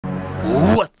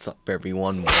What's up,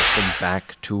 everyone? Welcome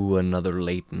back to another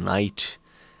late night,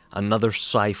 another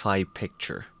sci-fi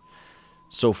picture.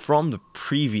 So from the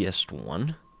previous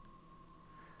one,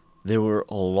 there were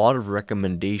a lot of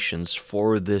recommendations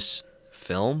for this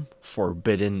film,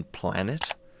 Forbidden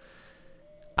Planet.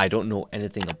 I don't know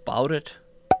anything about it,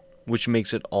 which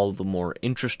makes it all the more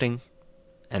interesting,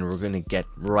 and we're gonna get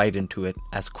right into it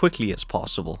as quickly as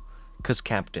possible, cause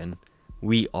Captain,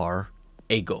 we are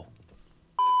a go.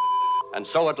 And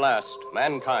so at last,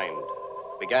 mankind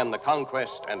began the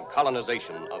conquest and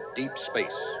colonization of deep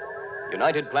space.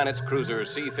 United Planets cruiser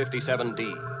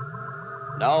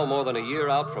C57D, now more than a year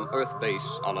out from Earth base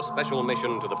on a special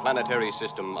mission to the planetary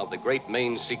system of the great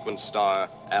main sequence star,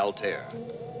 Altair.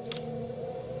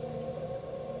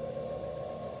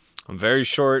 Very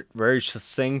short, very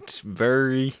succinct,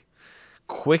 very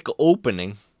quick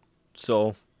opening.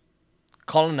 So,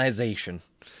 colonization.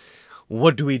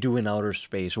 What do we do in outer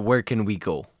space? Where can we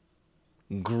go?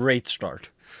 Great start.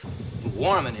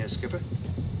 Warm in here, Skipper.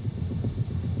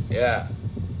 Yeah.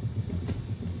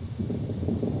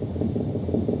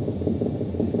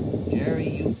 Jerry,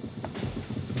 you...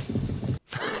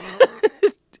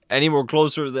 Any more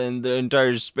closer than the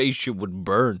entire spaceship would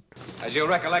burn. As you'll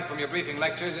recollect from your briefing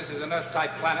lectures, this is an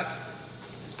Earth-type planet.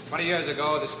 20 years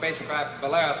ago, the spacecraft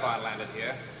Bellerophon landed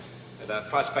here with a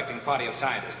prospecting party of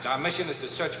scientists. Our mission is to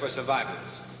search for survivors.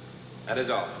 That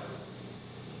is all.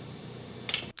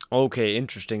 Okay,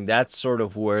 interesting. That's sort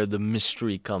of where the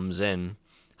mystery comes in.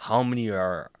 How many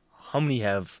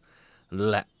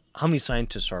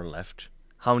scientists are left?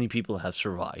 How many people have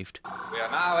survived? We are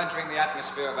now entering the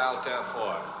atmosphere of Altair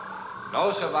 4.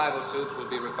 No survival suits will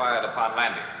be required upon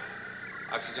landing.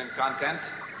 Oxygen content,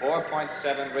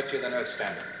 4.7 richer than Earth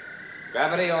standard.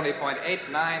 Gravity only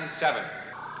 0.897.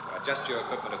 Adjust your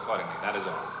equipment accordingly, that is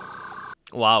all.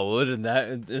 Wow,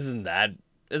 isn't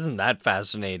that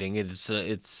fascinating?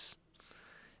 It's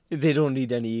they don't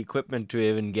need any equipment to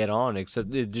even get on, except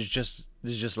there's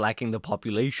just lacking the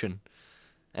population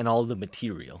and all the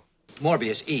material.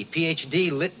 Morbius E,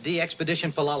 PhD, Lit D,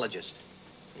 expedition philologist.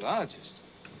 Philologist?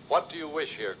 What do you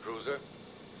wish here, cruiser?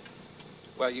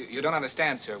 Well, you don't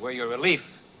understand, sir. We're your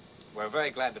relief. We're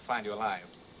very glad to find you alive.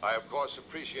 I, of course,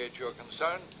 appreciate your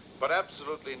concern, but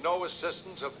absolutely no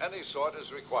assistance of any sort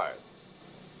is required.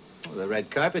 Oh, the red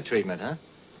carpet treatment, huh?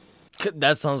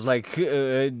 That sounds like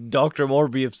Dr.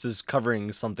 Morbius is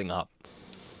covering something up.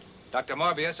 Dr.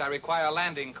 Morbius, I require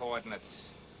landing coordinates.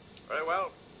 Very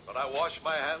well, but I wash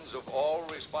my hands of all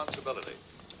responsibility.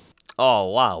 Oh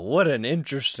wow, what an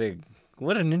interesting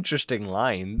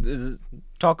line. This is,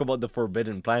 talk about the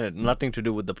Forbidden Planet, nothing to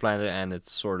do with the planet and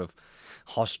its sort of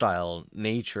hostile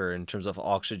nature in terms of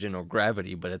oxygen or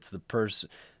gravity, but it's the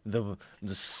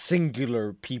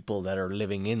singular people that are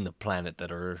living in the planet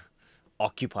that are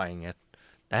occupying it.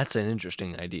 That's an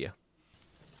interesting idea.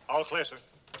 All clear, sir.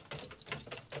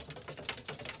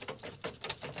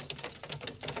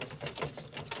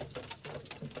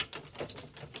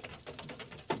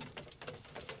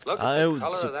 I would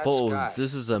suppose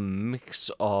this is a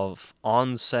mix of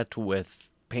on-set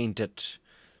with painted,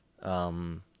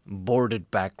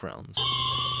 boarded backgrounds. It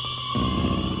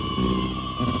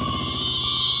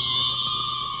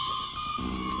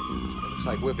looks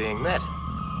like we're being met.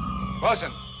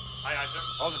 Wilson, Aye, aye, sir.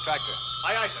 hold the tractor.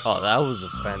 Aye, aye, sir. Oh, that was a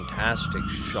fantastic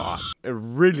shot. It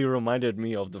really reminded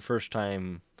me of the first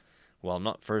time, well,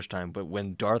 not first time, but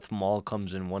when Darth Maul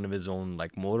comes in one of his own,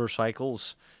 like,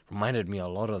 motorcycles. Reminded me a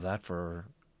lot of that for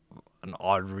an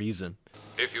odd reason.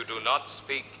 If you do not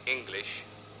speak English,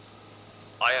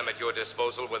 I am at your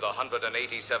disposal with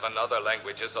 187 other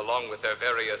languages along with their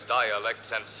various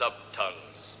dialects and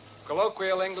sub-tongues.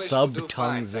 Colloquial English will do fine,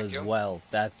 Sub-tongues thank as you. well.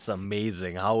 That's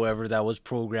amazing. However, that was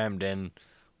programmed in.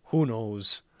 Who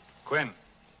knows? Quinn,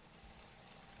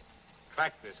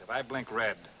 track this. If I blink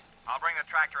red. I'll bring the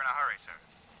tractor in a hurry, sir.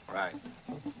 Right.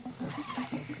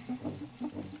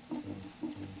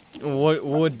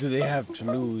 What do they have to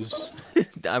lose?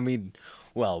 I mean,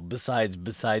 well,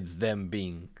 besides them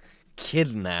being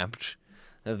kidnapped,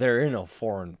 they're in a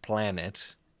foreign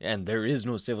planet, and there is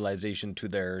no civilization to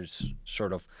their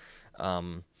sort of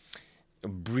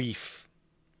brief,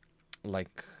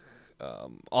 like,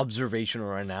 observation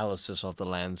or analysis of the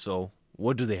land. So,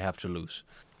 what do they have to lose?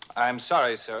 I'm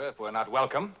sorry, sir, if we're not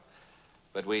welcome,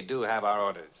 but we do have our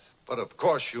orders. But of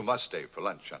course you must stay for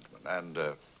lunch, gentlemen, and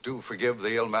do forgive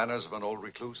the ill manners of an old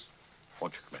recluse.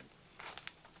 Won't you come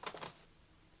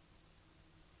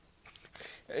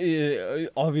in?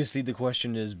 Obviously, the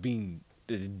question is being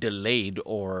delayed,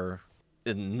 or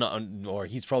not, or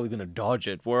he's probably going to dodge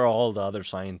it. Where are all the other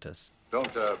scientists? Don't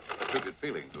attribute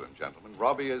feeling to him, gentlemen.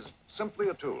 Robbie is simply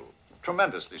a tool.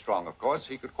 tremendously strong, of course.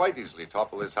 He could quite easily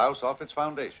topple this house off its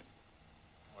foundation.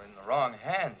 Or in the wrong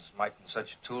hands, mightn't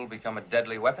such a tool become a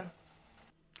deadly weapon?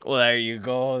 Well, there you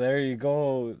go. There you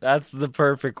go. That's the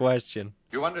perfect question.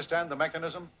 You understand the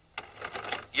mechanism?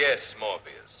 Yes,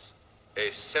 Morbius.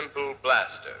 A simple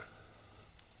blaster.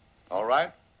 All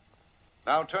right.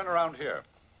 Now turn around here.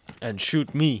 And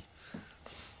shoot me.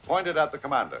 Point it at the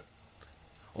commander.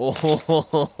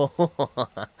 Oh,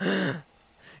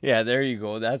 yeah, there you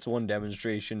go. That's one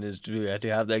demonstration, is to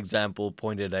have the example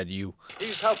pointed at you.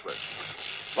 He's helpless,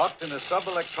 locked in a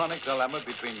sub-electronic dilemma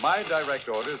between my direct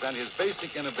orders and his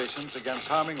basic inhibitions against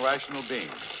harming rational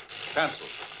beings. Cancelled.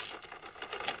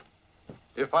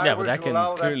 If I Yeah, were but that to can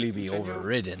allow clearly to be continue,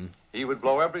 overridden he would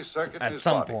blow every circuit in at his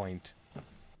some body. point.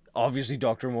 Obviously,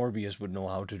 Dr. Morbius would know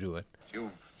how to do it.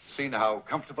 You've seen how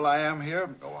comfortable I am here.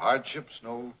 No hardships,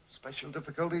 no special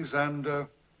difficulties, and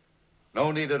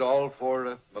no need at all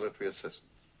for military assistance.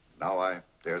 Now I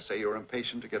dare say you're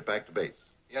impatient to get back to base.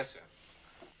 Yes, sir.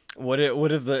 What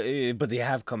if but they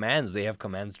have commands. They have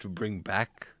commands to bring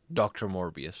back Dr.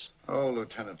 Morbius. Oh,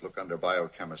 Lieutenant, look under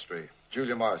biochemistry.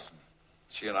 Julia Marston.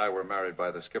 She and I were married by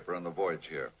the skipper on the voyage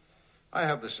here. I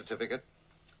have the certificate.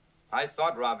 I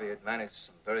thought Robbie had managed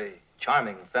some very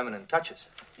charming feminine touches.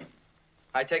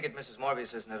 I take it Mrs.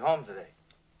 Morbius isn't at home today.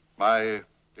 My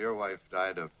dear wife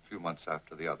died a few months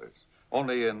after the others.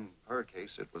 Only in her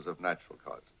case, it was of natural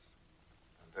causes.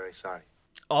 I'm very sorry.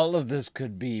 All of this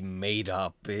could be made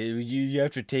up. You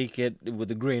have to take it with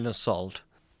a grain of salt.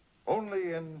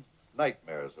 Only in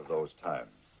nightmares of those times.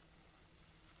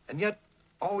 And yet,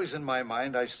 always in my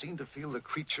mind, I seem to feel the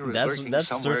creature is lurking That's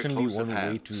somewhere certainly close at one way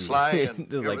hand. to Sly and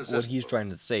like what he's irresistible. trying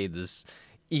to say. This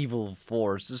evil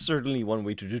force is certainly one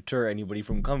way to deter anybody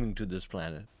from coming to this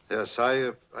planet. Yes,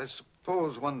 I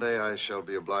suppose one day I shall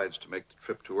be obliged to make the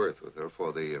trip to Earth with her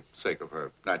for the sake of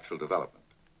her natural development.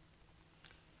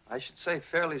 I should say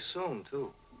fairly soon,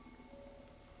 too.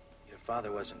 Your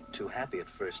father wasn't too happy at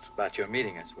first about your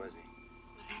meeting us, was he?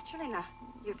 Well, naturally not.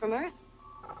 You're from Earth.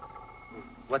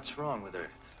 What's wrong with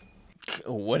Earth?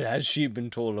 What has she been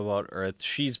told about Earth?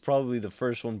 She's probably the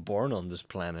first one born on this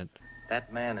planet.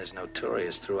 That man is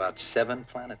notorious throughout 7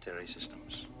 planetary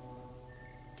systems.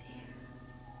 Dear.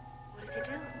 What does he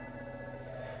do?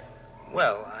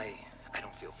 Well, I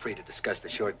don't feel free to discuss the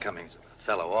shortcomings of a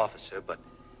fellow officer, but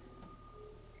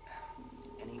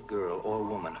any girl or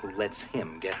woman who lets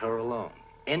him get her alone,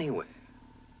 anywhere.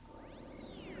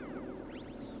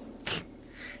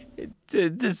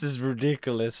 This is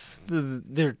ridiculous.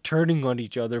 They're turning on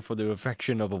each other for the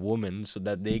affection of a woman so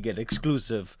that they get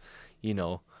exclusive,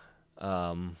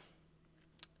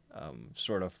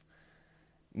 sort of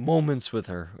moments with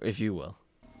her, if you will.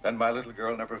 Then my little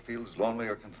girl never feels lonely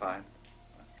or confined.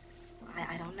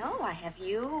 I don't know. I have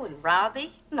you and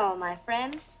Robbie and all my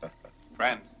friends.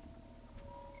 Friends?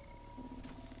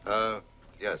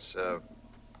 Yes,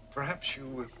 perhaps you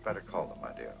would better call them,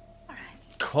 my dear.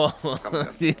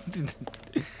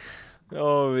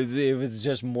 Oh, if it's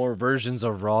just more versions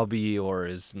of Robbie or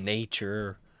his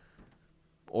nature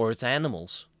or its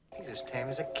animals. He's as tame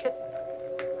as a kitten.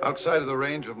 Outside of the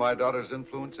range of my daughter's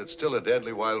influence, it's still a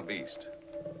deadly wild beast.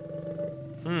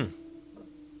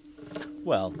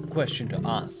 Well, question to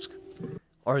ask.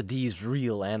 Are these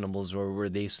real animals or were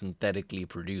they synthetically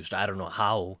produced? I don't know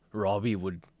how Robbie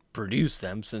would produce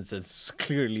them since it's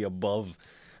clearly above,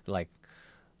 like,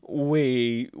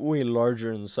 way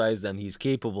larger in size than he's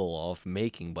capable of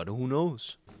making, but who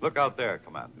knows? Look out there,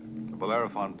 Commander. The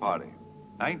Bellerophon party.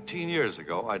 19 years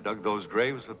ago, I dug those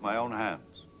graves with my own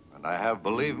hands. And I have,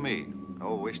 believe me,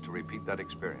 no wish to repeat that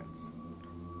experience.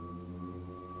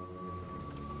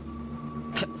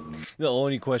 The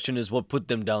only question is what put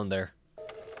them down there.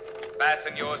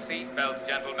 Fasten your seatbelts,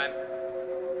 gentlemen.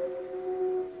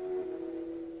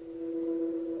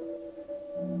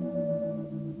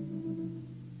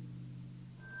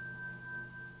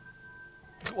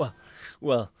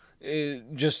 Well,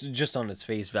 just on its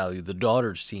face value, the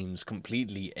daughter seems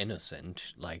completely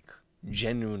innocent, like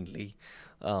genuinely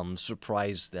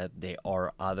surprised that they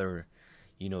are other,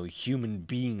 human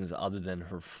beings other than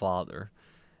her father,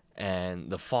 and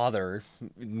the father,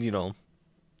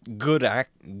 good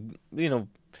act,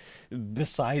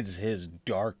 besides his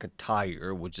dark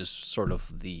attire, which is sort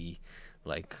of the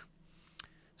like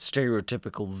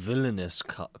stereotypical villainous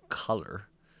color,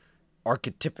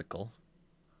 archetypical.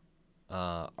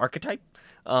 Archetype,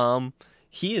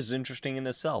 he is interesting in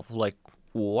itself. Like,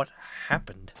 what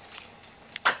happened?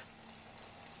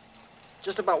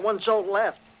 Just about 1 jolt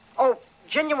left. Oh,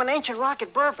 genuine ancient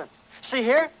rocket bourbon. See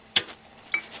here?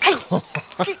 Hey!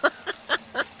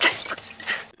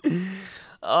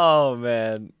 Oh,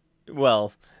 man.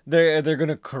 Well, they're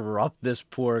gonna corrupt this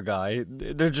poor guy.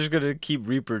 They're just gonna keep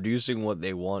reproducing what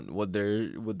they want, what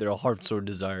their hearts or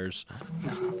desires.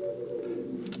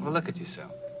 Well, look at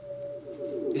yourself.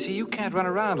 You see, you can't run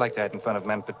around like that in front of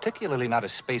men, particularly not a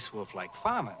space wolf like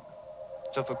Farman.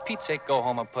 So for Pete's sake, go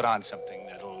home and put on something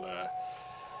that'll,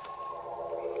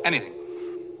 anything.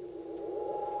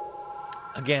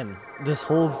 Again, this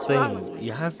whole thing,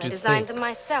 you have to I designed think. them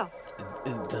myself.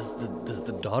 Does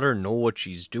the daughter know what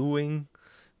she's doing?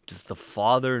 Does the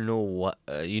father know what,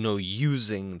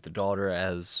 using the daughter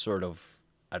as sort of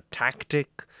a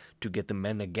tactic to get the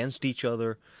men against each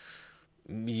other?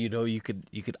 You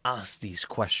could ask these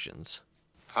questions.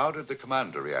 How did the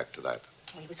commander react to that?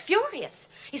 He was furious.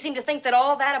 He seemed to think that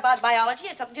all that about biology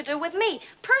had something to do with me.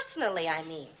 Personally, I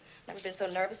mean. Never been so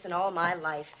nervous in all my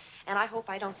life. And I hope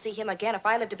I don't see him again if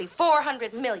I live to be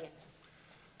 400 million.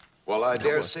 Well, I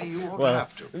dare say you won't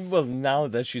have to. Well, now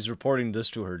that she's reporting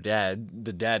this to her dad,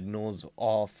 the dad knows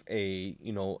of a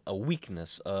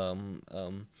weakness, sort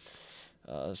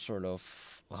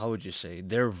of, how would you say,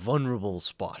 they're vulnerable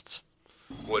spots.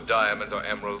 Would diamond or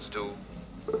emeralds do?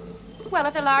 Well,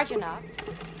 if they're large enough.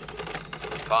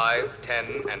 5,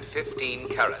 10, and 15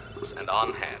 carats, and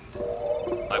on hand.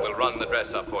 I will run the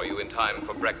dress up for you in time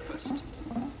for breakfast.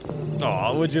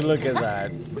 Oh, would you look at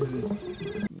that?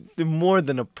 More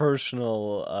than a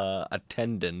personal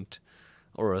attendant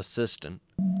or assistant.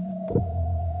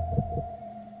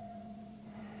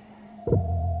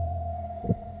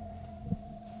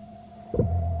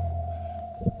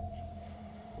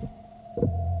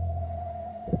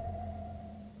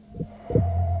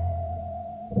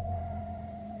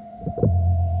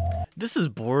 This is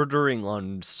bordering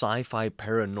on sci-fi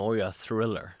paranoia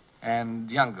thriller.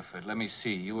 And Youngerford, let me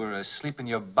see. You were asleep in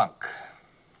your bunk.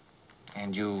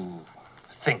 And you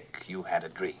think you had a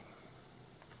dream.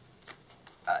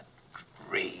 A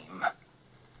dream.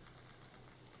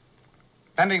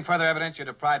 Pending further evidence, you're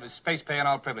deprived of space pay and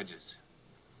all privileges.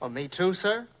 Well, me too,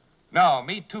 sir? No,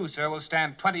 me too, sir. Will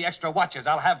stand 20 extra watches.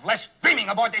 I'll have less dreaming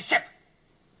aboard this ship.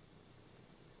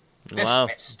 Wow.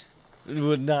 Dismissed. It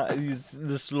would not.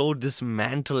 The slow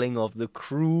dismantling of the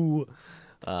crew,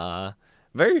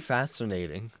 very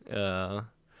fascinating.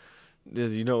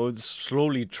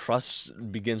 Slowly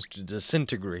trust begins to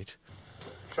disintegrate.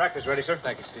 Tractor's ready, sir.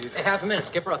 Thank you, Steve. Hey, half a minute,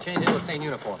 Skipper. I'll change into a clean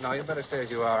uniform. No, you better stay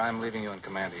as you are. I'm leaving you in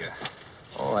command here.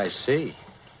 Oh, I see.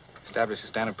 Establish a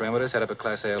standard perimeter, set up a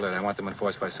Class A alert. I want them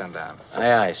enforced by sundown.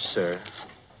 Aye, aye, sir.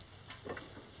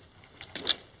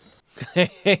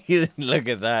 Look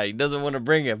at that. He doesn't want to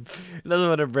bring him.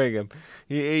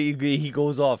 He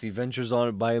goes off. He ventures on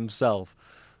it by himself.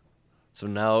 So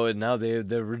now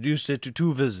they've reduced it to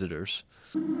 2 visitors.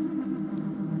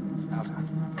 Altair.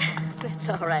 That's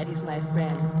all right. He's my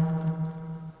friend.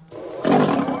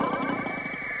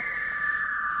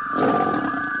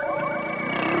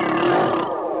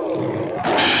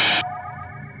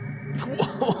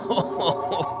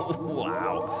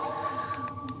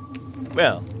 Wow.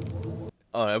 Well,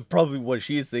 probably what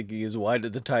she's thinking is, why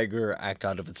did the tiger act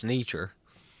out of its nature?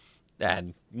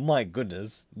 And my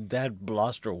goodness, that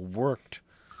blaster worked.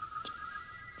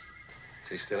 Is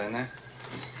he still in there?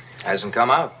 Hasn't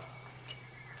come out.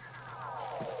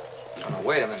 Oh,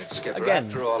 wait a minute, Skipper.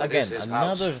 After all, it is his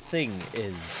another house. thing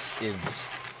is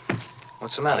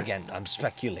What's the matter? again, I'm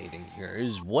speculating here,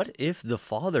 is what if the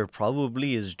father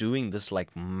probably is doing this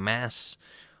like mass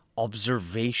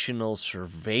observational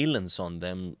surveillance on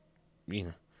them,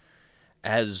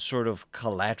 as sort of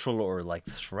collateral or like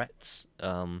threats.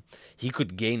 He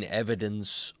could gain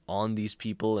evidence on these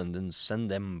people and then send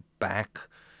them back.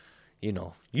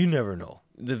 You never know.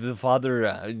 The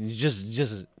father,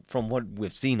 just from what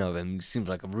we've seen of him, seems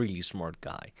like a really smart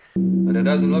guy. But it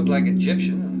doesn't look like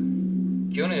Egyptian,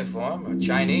 or cuneiform, or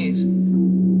Chinese.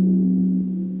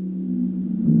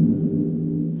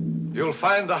 You'll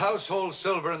find the household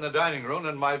silver in the dining room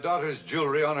and my daughter's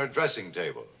jewelry on her dressing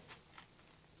table.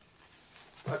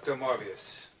 Dr.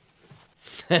 Morbius.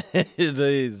 It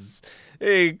is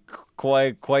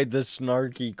quite the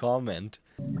snarky comment.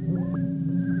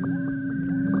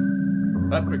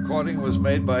 That recording was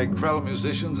made by Krell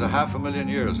musicians 500,000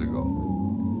 years ago.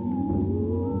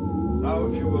 Now,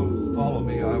 if you will follow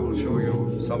me, I will show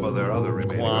you some of their other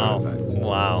remaining artifacts.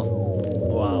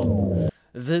 Wow.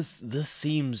 This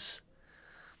seems,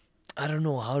 I don't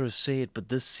know how to say it, but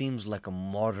this seems like a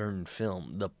modern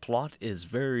film. The plot is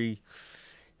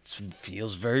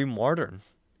feels very modern.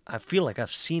 I feel like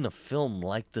I've seen a film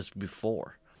like this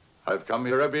before. I've come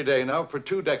here every day now for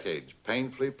 2 decades,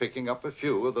 painfully picking up a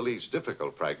few of the least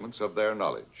difficult fragments of their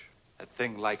knowledge. A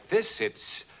thing like this,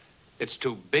 it's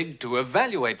too big to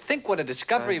evaluate. Think what a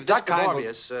discovery of this Dr. kind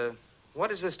Morbius,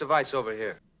 What is this device over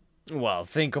here? Well,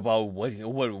 think about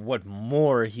what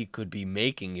more he could be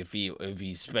making if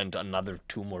he spent another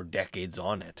 2 more decades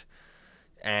on it,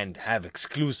 and have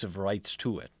exclusive rights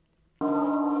to it.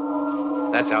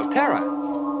 That's Altair.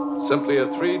 Simply a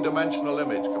three-dimensional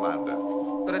image, Commander.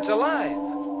 But it's alive.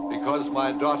 Because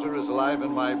my daughter is alive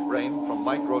in my brain from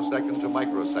microsecond to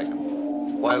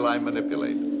microsecond, while I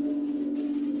manipulate.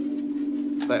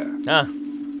 There. Ah,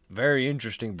 very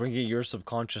interesting. Bringing your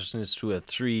subconsciousness to a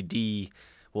 3D,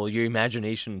 well, your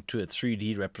imagination to a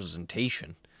 3D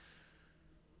representation.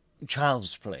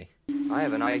 Child's play. I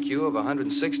have an IQ of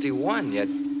 161, yet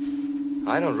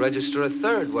I don't register a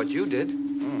third what you did.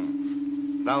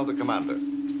 Now the Commander.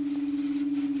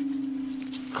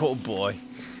 Oh boy.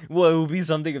 Well, it would be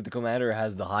something if the Commander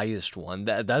has the highest one.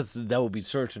 That would be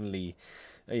certainly,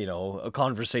 you know, a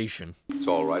conversation. It's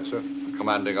all right, sir. A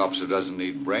commanding officer doesn't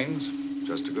need brains,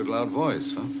 just a good loud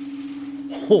voice, huh?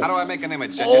 How do I make an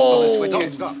image? Just pull the switch Don't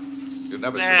in. stop. You'd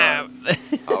never survive.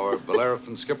 Our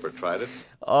Bellerophon skipper tried it.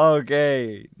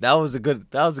 Okay, that was a good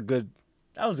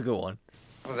one.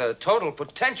 Well, the total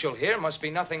potential here must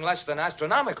be nothing less than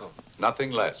astronomical.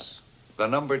 Nothing less. The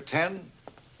number 10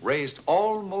 raised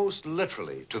almost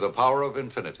literally to the power of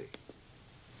infinity.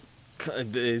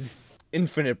 The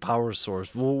infinite power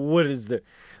source. What is there?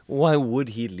 Why would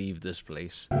he leave this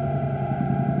place?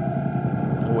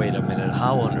 Wait a minute.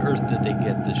 How on earth did they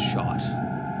get this shot?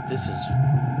 This is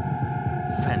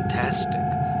fantastic.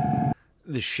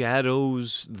 The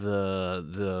shadows,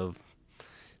 the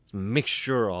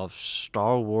mixture of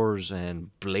Star Wars and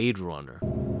Blade Runner.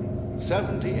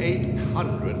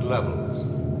 7,800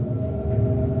 levels.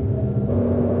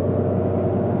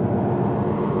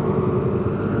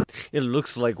 It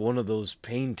looks like one of those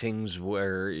paintings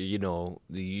where, you know,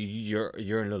 you're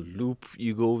in a loop.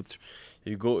 You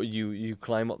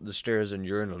climb up the stairs and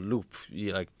you're in a loop.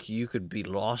 You could be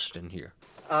lost in here.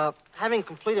 Having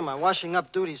completed my washing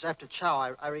up duties after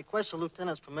chow, I request the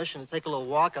lieutenant's permission to take a little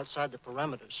walk outside the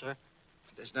perimeter, sir.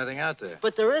 There's nothing out there.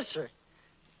 But there is, sir.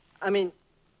 I mean,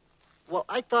 well,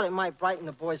 I thought it might brighten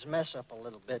the boys' mess up a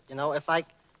little bit, you know, if I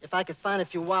could find a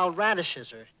few wild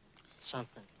radishes or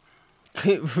something.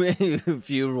 A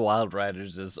few wild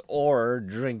radishes, or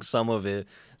drink some of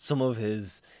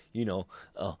his, you know,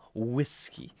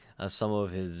 whiskey, some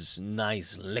of his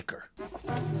nice liquor.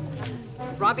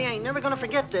 Robbie, I ain't never gonna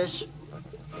forget this.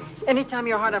 Anytime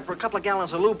you're hard up for a couple of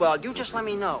gallons of lubal, you just let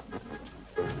me know.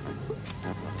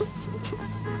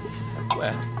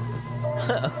 Well,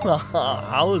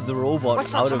 how is the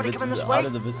robot out of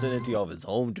the vicinity of its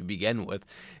home to begin with?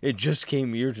 It just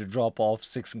came here to drop off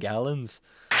 6 gallons.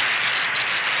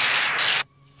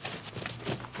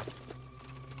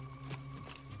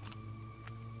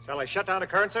 Shall I shut down the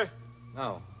current, sir?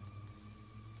 No.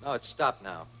 No, it's stopped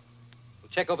now. We'll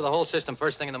check over the whole system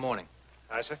first thing in the morning.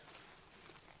 Aye, sir.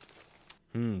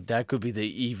 That could be the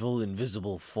evil,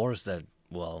 invisible force that,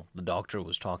 well, the doctor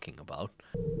was talking about.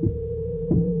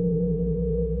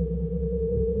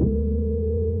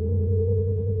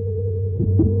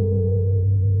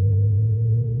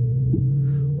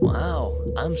 Wow,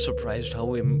 I'm surprised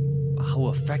how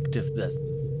effective this.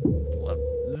 Well,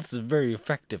 this is very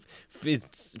effective. It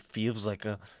feels like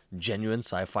a genuine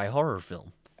sci-fi horror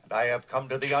film. And I have come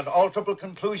to the unalterable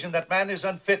conclusion that man is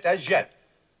unfit as yet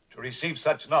to receive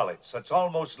such knowledge, such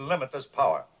almost limitless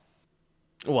power.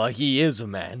 Well, he is a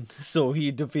man, so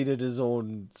he defeated his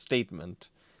own statement.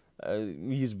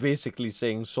 He's basically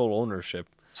saying sole ownership.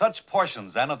 Such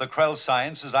portions, then, of the Krell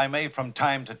science as I may from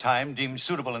time to time deem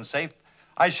suitable and safe,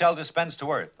 I shall dispense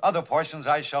to Earth. Other portions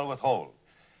I shall withhold.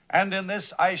 And in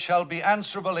this I shall be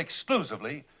answerable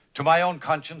exclusively to my own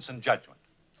conscience and judgment.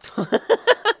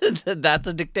 That's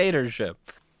a dictatorship.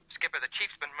 Skipper, the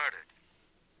chief's been murdered.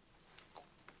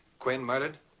 Quinn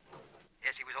murdered?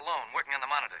 Yes, he was alone, working on the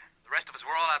monitor. The rest of us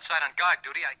were all outside on guard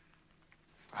duty.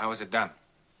 How was it done?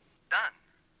 Done.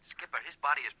 Skipper, his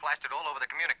body is plastered all over the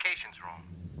communications room.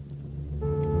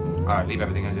 All right, leave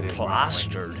everything as it is.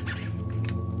 Plastered.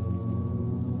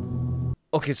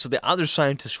 Okay, so the other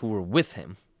scientists who were with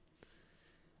him,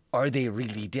 are they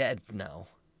really dead now?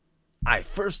 I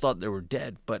first thought they were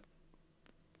dead, but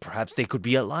perhaps they could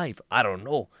be alive. I don't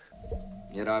know.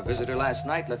 Yet our visitor last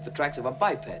night left the tracks of a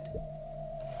biped.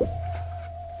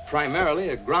 Primarily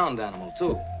a ground animal,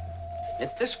 too.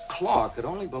 Yet this claw could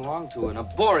only belong to an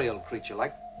arboreal creature,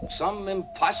 like some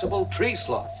impossible tree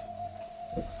sloth.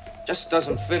 Just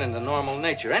doesn't fit into normal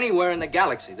nature. Anywhere in the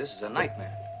galaxy, this is a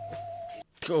nightmare.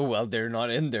 Oh, well, they're not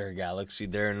in their galaxy.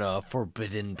 They're in a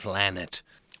forbidden planet.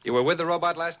 You were with the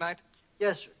robot last night?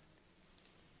 Yes, sir.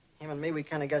 Him and me, we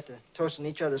kind of got to toasting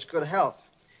each other's good health.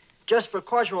 just for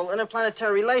cordial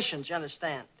interplanetary relations, you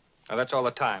understand? Now, that's all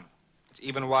the time. It's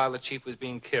even while the chief was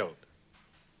being killed.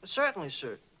 Certainly,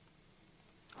 sir.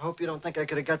 I hope you don't think I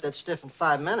could have got that stiff in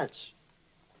 5 minutes.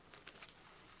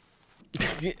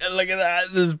 Look at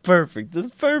that. This is perfect. This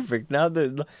is perfect. Now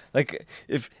that, like,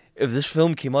 if this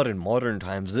film came out in modern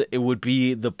times, it would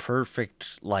be the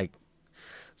perfect, like,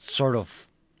 sort of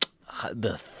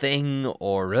The Thing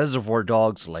or Reservoir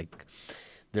Dogs. Like,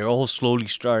 they're all slowly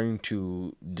starting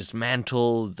to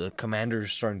dismantle. The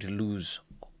commander's starting to lose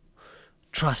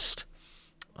trust.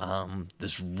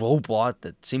 This robot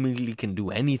that seemingly can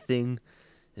do anything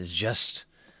is just...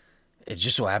 It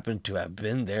just so happened to have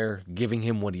been there, giving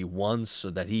him what he wants so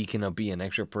that he can be an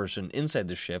extra person inside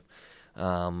the ship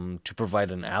to provide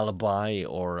an alibi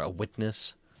or a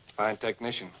witness. Fine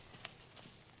technician.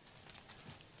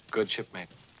 Good shipmate.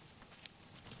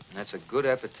 And that's a good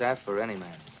epitaph for any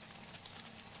man.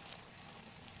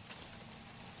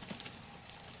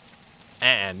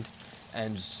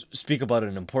 And speak about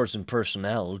an important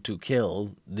personnel to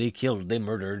kill. They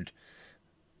murdered...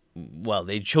 Well,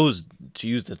 they chose to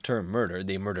use the term murder.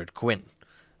 They murdered Quinn,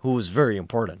 who was very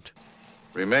important.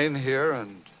 Remain here,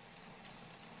 and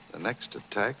the next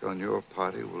attack on your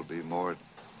party will be more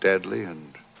deadly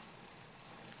and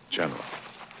general.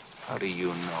 How do you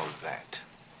know that?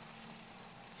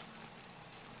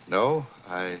 No,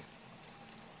 I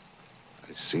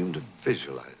seem to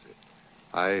visualize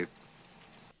it.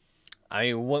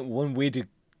 One way to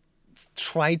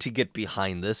try to get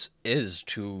behind this is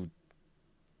to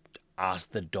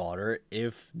ask the daughter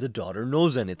if the daughter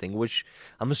knows anything, which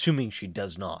I'm assuming she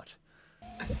does not.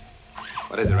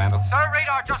 What is it, Randall? Sir,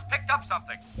 radar just picked up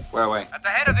something. Where away? At the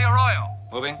head of the arroyo.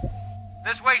 Moving?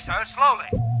 This way, sir, slowly.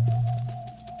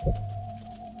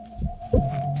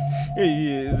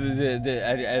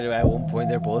 At one point,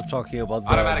 they're both talking about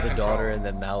the daughter, and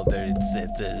then now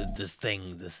this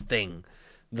thing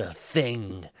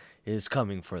is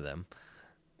coming for them.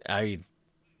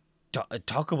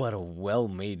 Talk about a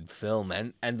well-made film,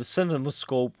 and the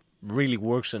cinemascope really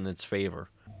works in its favor.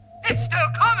 It's still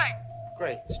coming!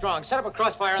 Great. Strong, set up a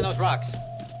crossfire on those rocks.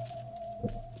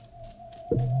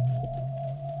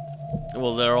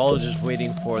 Well, they're all just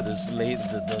waiting for this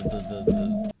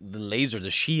the laser, the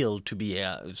shield, to be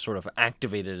sort of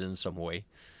activated in some way,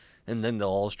 and then they'll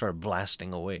all start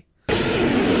blasting away.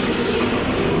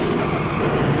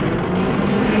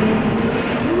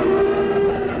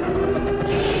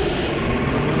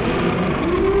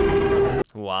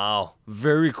 Wow,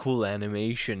 very cool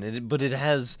animation, but it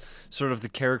has sort of the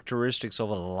characteristics of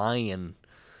a lion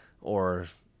or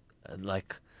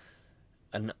like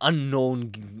an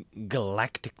unknown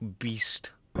galactic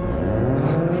beast.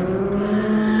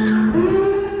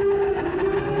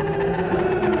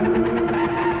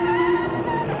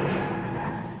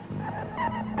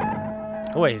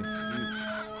 Wait,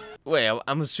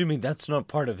 I'm assuming that's not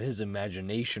part of his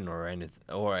imagination or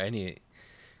any.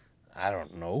 I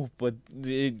don't know, but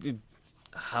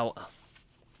how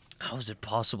is it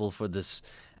possible for this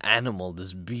animal,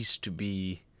 this beast, to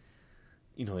be,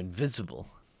 invisible?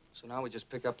 So now we just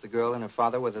pick up the girl and her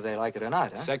father whether they like it or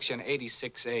not, huh? Section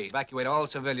 86A. Evacuate all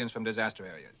civilians from disaster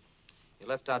areas. You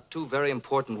left out two very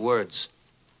important words.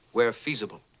 Where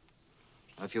feasible.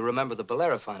 Now, if you remember the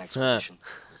Bellerophon expedition,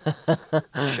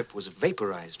 the ship was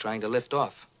vaporized trying to lift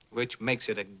off. Which makes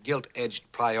it a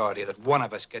gilt-edged priority that one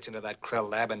of us gets into that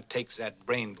Krell lab and takes that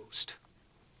brain boost.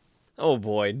 Oh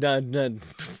boy,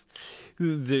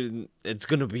 it's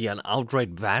gonna be an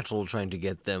outright battle trying to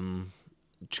get them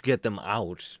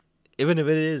out, even if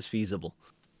it is feasible.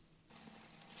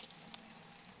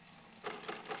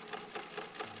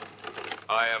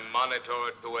 I am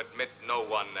monitored to admit no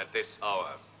one at this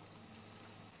hour.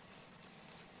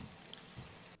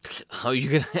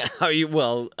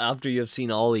 Well, after you've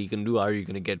seen all he can do, how are you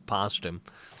gonna get past him?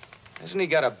 Hasn't he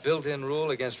got a built-in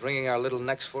rule against wringing our little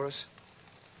necks for us?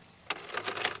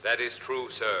 That is true,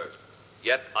 sir.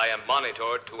 Yet I am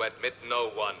monitored to admit no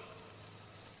one.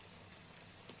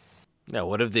 Now,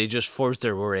 what if they just forced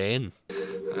their way in?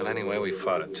 Well, anyway, we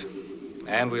fought it.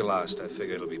 And we lost. I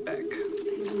figure it'll be back.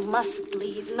 You must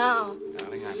leave now.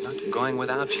 Darling, I'm not going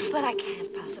without you. But I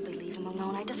can't possibly leave him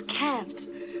alone. I just can't.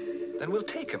 Then we'll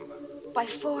take him. By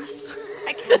force.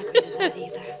 I can't agree to that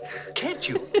either. Can't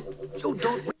you? You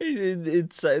don't...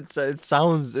 It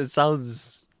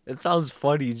sounds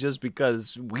funny just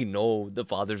because we know the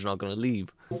father's not gonna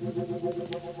leave.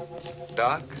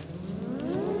 Doc?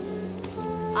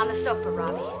 On the sofa,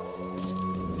 Robbie.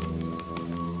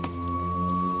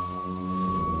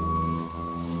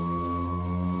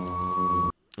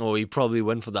 Oh, he probably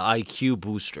went for the IQ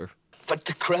booster. But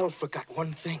the Krell forgot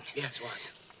one thing. Yes, what?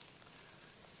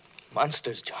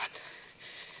 Monsters, John.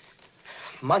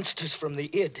 Monsters from the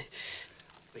id.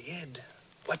 The id?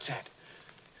 What's that?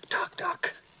 Doc.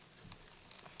 Doc.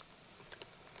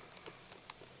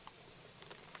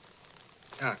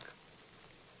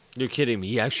 You're kidding me.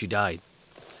 He actually died.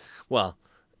 Well,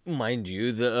 mind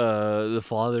you, the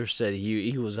father said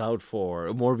he was out for...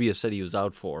 Morbius said he was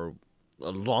out for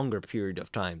a longer period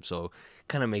of time, so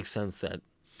kind of makes sense that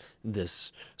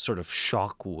this sort of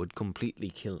shock would completely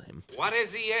kill him. What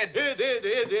is the id?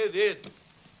 Id.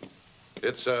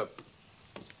 It's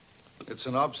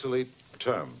an obsolete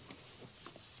term.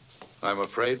 I'm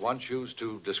afraid once used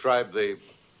to describe the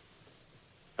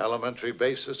elementary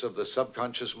basis of the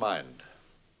subconscious mind.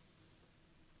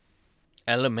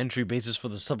 Elementary basis for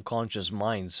the subconscious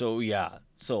mind. So yeah,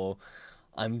 so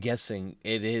I'm guessing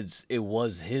it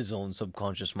was his own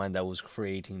subconscious mind that was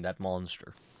creating that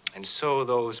monster. And so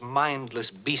those mindless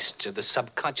beasts of the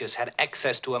subconscious had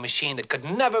access to a machine that could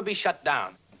never be shut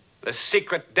down. The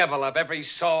secret devil of every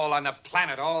soul on the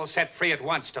planet, all set free at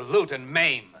once to loot and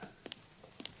maim.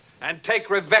 And take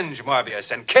revenge,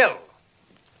 Morbius, and kill.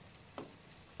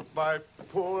 My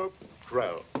poor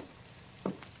Krell.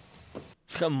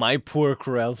 My poor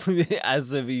Cyril,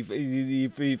 as if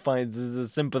he finds a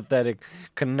sympathetic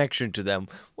connection to them.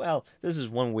 Well, this is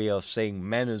one way of saying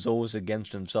man is always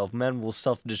against himself. Man will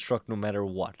self-destruct no matter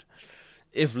what,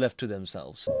 if left to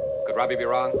themselves. Could Robbie be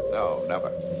wrong? No, never.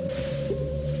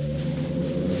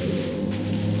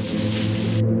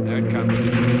 There it comes.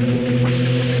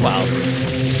 Wow.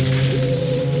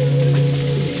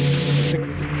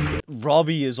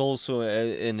 Robbie is also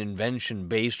an invention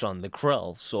based on the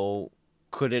Krell, so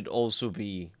could it also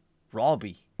be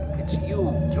Robbie? It's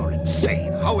you. You're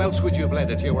insane. How else would you have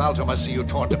landed here where Alta must see you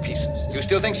torn to pieces? You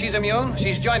still think she's immune?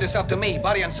 She's joined herself to me,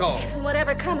 body and soul. And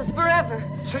whatever comes forever.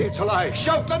 Say it's a lie.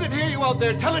 Shout, let it hear you out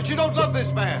there. Tell it you don't love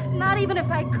this man. Not even if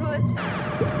I could.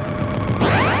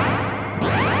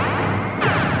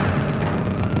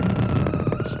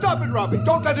 Stop it, Robbie.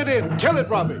 Don't let it in. Kill it,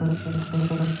 Robbie.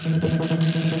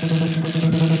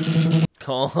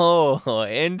 Oh,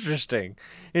 interesting.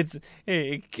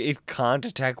 It can't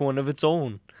attack one of its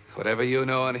own. Whatever you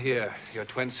know and hear, your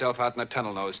twin self out in the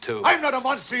tunnel knows too. I'm not a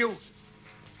monster, you.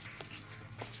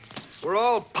 We're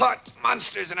all part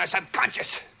monsters in our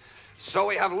subconscious. So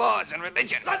we have laws and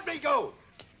religion. Let me go.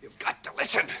 You've got to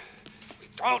listen. We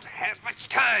don't have much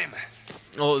time.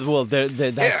 Oh, well,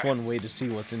 that's Here. one way to see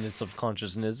what's in his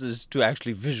subconsciousness, is to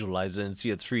actually visualize it and see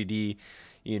a 3D,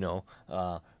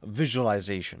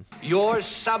 visualization. Your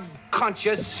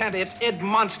subconscious sent its id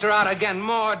monster out again.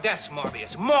 More deaths,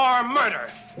 Morbius. More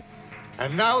murder.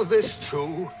 And now this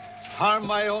too. Harm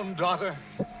my own daughter.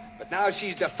 But now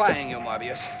she's defying you,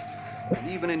 Morbius. And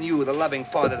even in you, the loving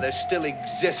father, there still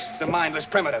exists the mindless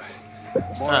primitive.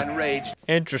 More enraged.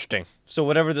 Interesting. So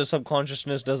whatever the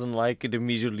subconsciousness doesn't like, it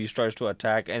immediately starts to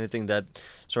attack anything that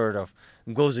sort of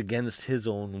goes against his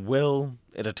own will.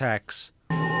 It attacks.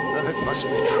 Then it must be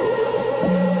true.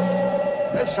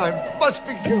 Yes, I must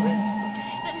be guilty.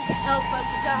 Then help us,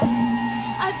 Doc.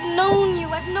 I've known you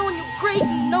great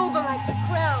and noble like the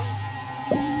Krell.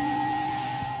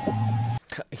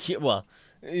 Well,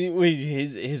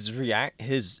 his reaction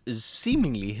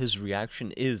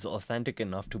is authentic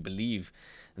enough to believe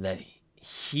that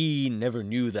he never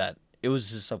knew that it was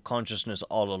his subconsciousness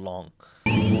all along.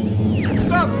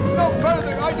 Stop! No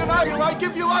further! I deny you! I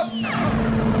give you up!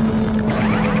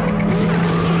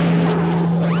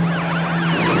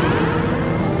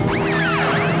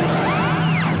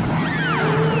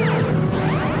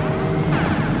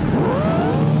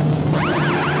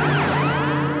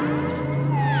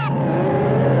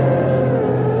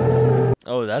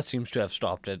 Oh, that seems to have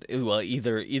stopped it. Well,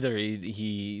 either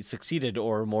he succeeded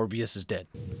or Morbius is dead.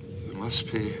 It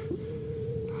must be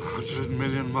 100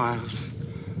 million miles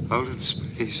out in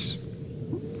space.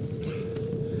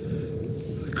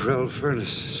 The Krell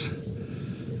furnaces.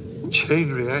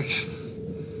 Chain reaction.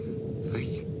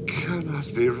 They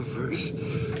cannot be reversed.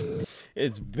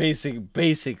 It's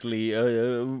basically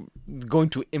going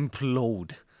to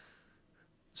implode.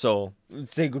 So,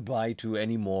 say goodbye to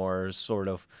any more sort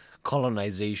of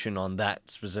colonization on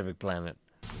that specific planet.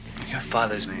 Your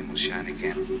father's name will shine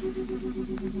again.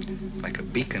 Like a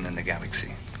beacon in the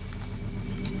galaxy.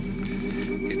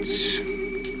 It's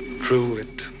true,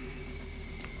 it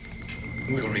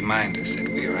will remind us that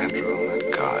we are, after all,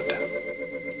 not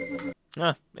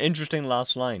God. Interesting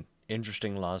last line.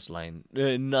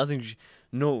 Nothing,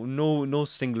 no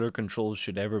singular controls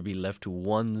should ever be left to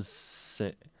one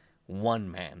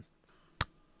man.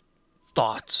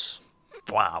 Thoughts.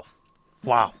 Wow.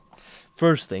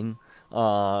 First thing,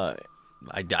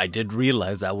 I did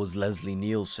realize that was Leslie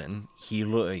Nielsen. He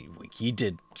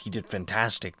did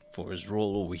fantastic for his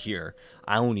role over here.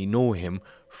 I only know him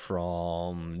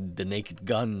from the Naked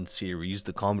Gun series,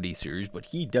 the comedy series, but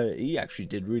he actually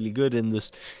did really good in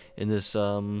this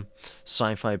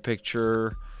sci-fi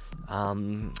picture.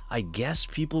 I guess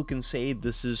people can say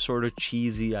this is sort of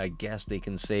cheesy. I guess they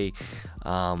can say,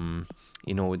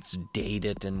 it's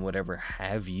dated and whatever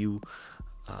have you.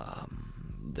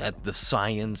 That the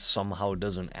science somehow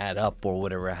doesn't add up or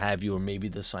whatever have you, or maybe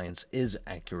the science is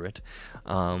accurate.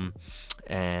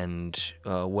 And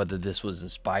whether this was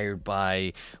inspired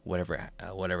by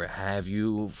whatever have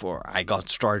you. For I got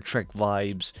Star Trek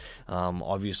vibes.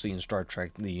 Obviously in Star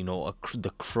Trek, the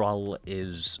Krull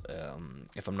is,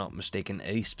 if I'm not mistaken,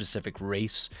 a specific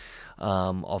race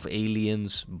of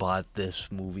aliens. But this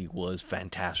movie was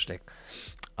fantastic,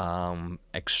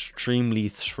 extremely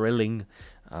thrilling.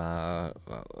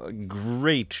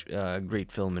 Great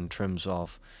film in terms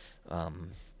of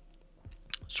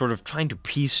sort of trying to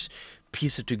piece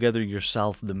it together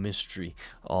yourself, the mystery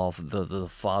of the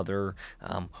father,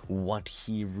 what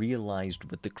he realized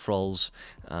with the Krulls,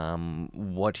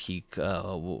 what he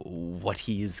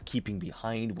is keeping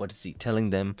behind, what is he telling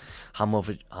them, how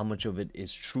much of it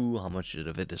is true, how much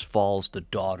of it is false, the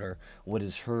daughter, what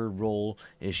is her role,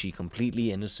 is she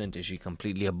completely innocent, is she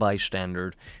completely a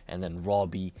bystander, and then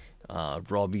Robbie's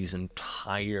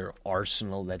entire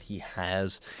arsenal that he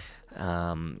has.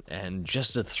 And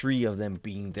just the three of them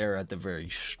being there at the very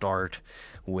start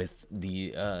with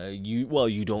the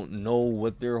you don't know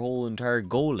what their whole entire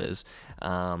goal is,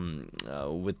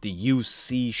 with the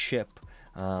UC ship,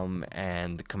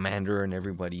 and the commander and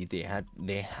everybody.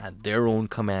 They had their own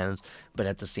commands, but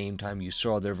at the same time you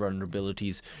saw their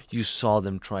vulnerabilities. You saw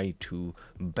them try to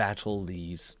battle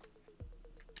these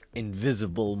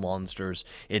invisible monsters.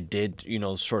 It did,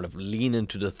 sort of lean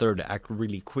into the third act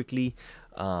really quickly.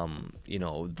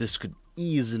 This could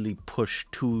easily push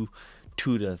to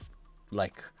the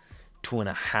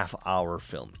 2.5 hour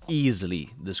film.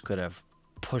 Easily, this could have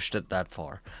pushed it that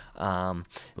far.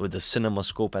 With the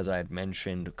CinemaScope, as I had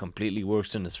mentioned, completely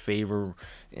works in his favor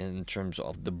in terms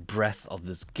of the breadth of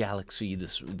this galaxy,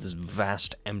 this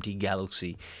vast empty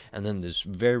galaxy, and then this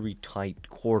very tight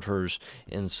quarters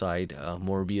inside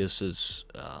Morbius's,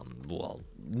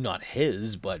 not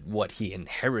his, but what he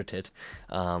inherited,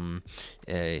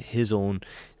 his own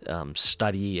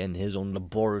study and his own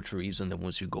laboratories. And then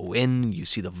once you go in, you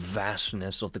see the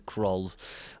vastness of the Krulls.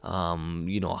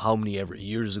 How many ever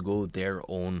years ago their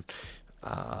own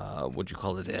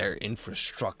their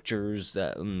infrastructures,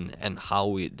 that and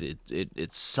how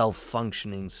it's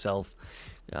self-functioning,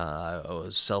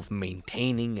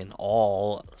 self-maintaining, and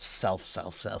all self.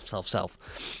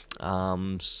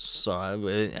 And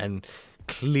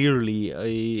clearly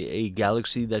a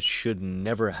galaxy that should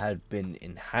never have been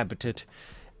inhabited,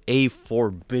 a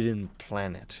forbidden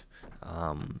planet,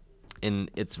 in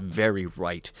its very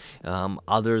right.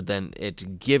 Other than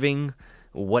it giving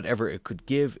whatever it could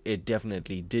give, it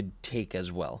definitely did take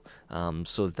as well.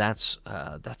 So that's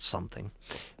something.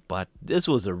 But this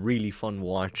was a really fun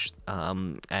watch,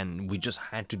 and we just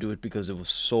had to do it because it was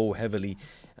so heavily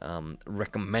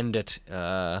recommended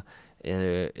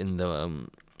in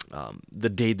the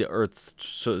Day the Earth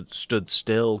Stood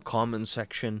Still comment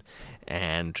section,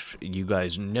 and you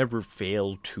guys never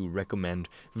fail to recommend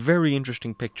very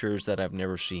interesting pictures that I've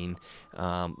never seen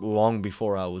long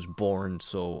before I was born,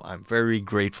 so I'm very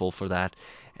grateful for that.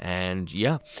 And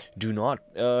yeah, do not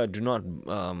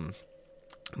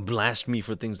blast me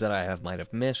for things that I might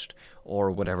have missed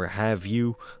or whatever have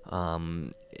you.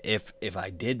 If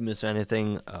I did miss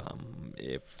anything,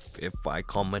 if I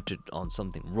commented on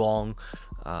something wrong,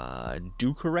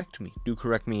 do correct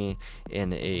me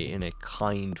in a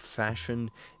kind fashion.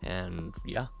 And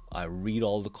yeah, I read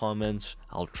all the comments.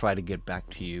 I'll try to get back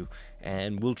to you,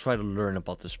 and we'll try to learn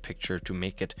about this picture to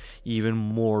make it even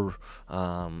more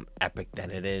epic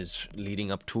than it is,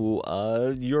 leading up to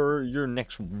your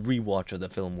next rewatch of the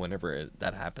film whenever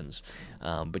that happens.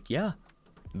 But yeah,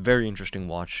 very interesting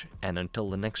watch, and until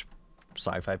the next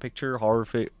sci-fi picture, horror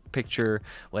picture,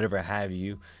 whatever have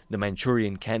you, the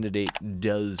Manchurian Candidate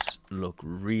does look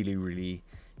really, really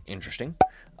interesting.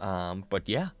 But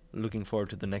yeah, looking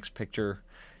forward to the next picture.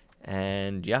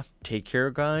 And yeah, take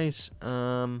care, guys.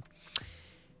 I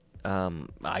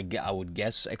would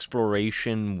guess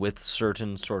exploration with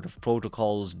certain sort of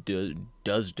protocols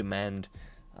does demand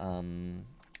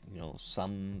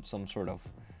some sort of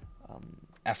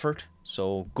effort.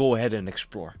 So go ahead and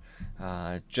explore.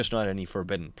 Just not any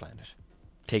forbidden planet.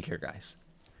 Take care, guys.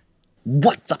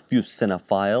 What's up, you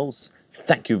cinephiles?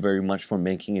 Thank you very much for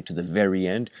making it to the very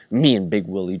end. Me and Big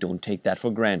Willie don't take that for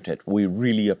granted. We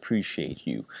really appreciate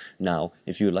you. Now,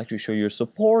 if you'd like to show your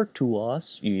support to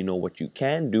us, you know what you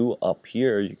can do up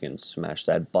here. You can smash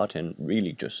that button,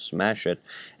 really just smash it.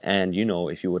 And you know,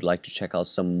 if you would like to check out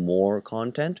some more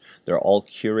content, they're all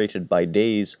curated by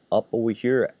days up over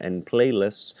here and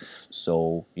playlists.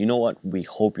 So, you know what? We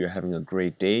hope you're having a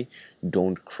great day.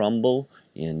 Don't crumble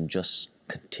and just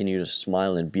continue to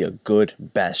smile and be a good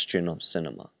bastion of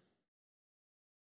cinema.